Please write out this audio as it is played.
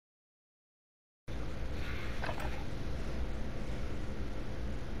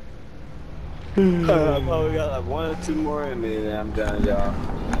Probably got like 1 or 2 more in me, and then I'm done, y'all.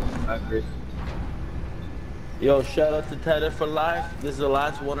 I agree. Yo, shout out to Tedder for life. This is the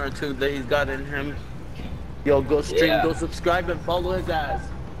last 1 or 2 that he's got in him. Yo, go stream, go subscribe, and follow his ass.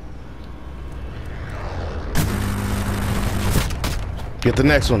 Get the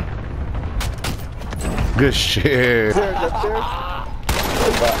next one. Good shit. That's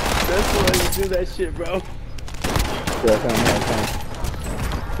why you do that shit, bro. Yeah,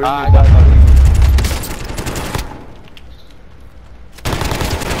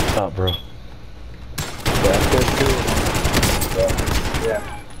 Stop, bro. Yeah.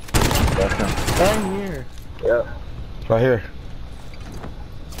 Right here. Yep. Right here.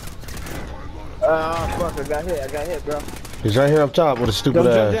 Oh, fuck, I got hit, bro. He's right here up top with a stupid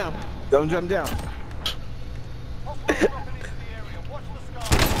ass. Don't jump down.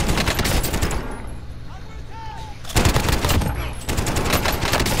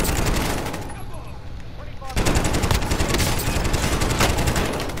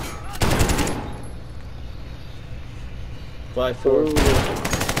 Five, 4.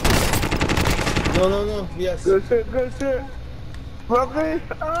 No. Yes. Good shit. Rugby.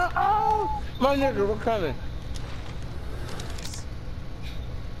 Oh, my nigga, we're coming.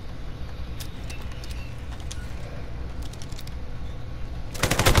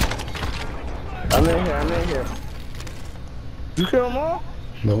 I'm in here. You kill them all?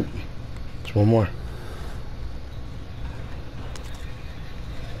 Nope. There's one more.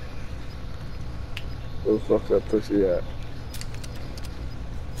 Where the fuck that pussy at?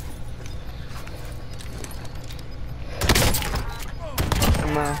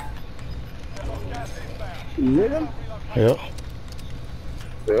 Come on. You hit him? Yep.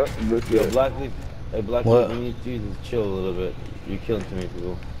 Yep. Yo, Black Leaf. Hey, Black What? Leaf, we need you to chill a little bit. You're killing too many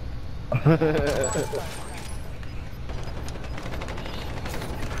people.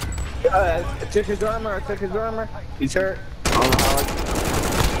 Took his armor. He's hurt. I don't know how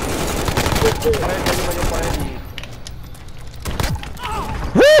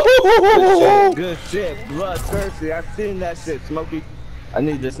Good shit. Bloodthirsty. I've seen that shit, Smokey. I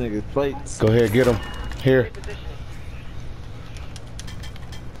need this nigga's plates. Go ahead, get him. Here.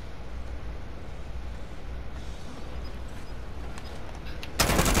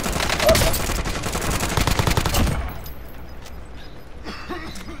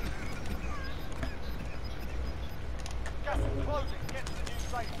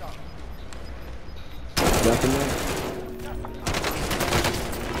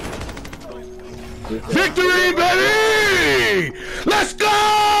 Victory, baby! Let's go!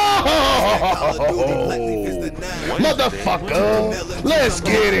 Motherfucker! Let's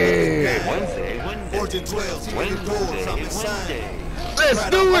get it! Let's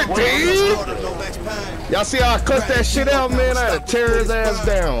do it, team! Y'all see how I cut that shit out, man? I had to tear his ass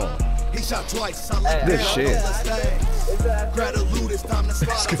down. Good shit.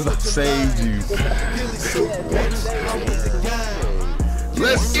 It's because I saved you.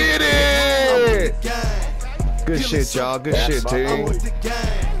 Let's get it! Good shit, y'all. Good shit, team.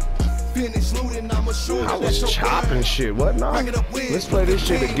 I was chopping shit. What now? Let's play this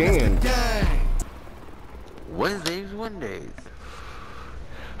shit again. Wednesdays.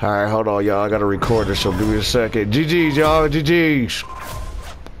 Alright, hold on, y'all. I gotta record this, so give me a second. GG's, y'all. GG's.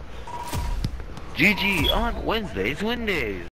 GG on Wednesdays.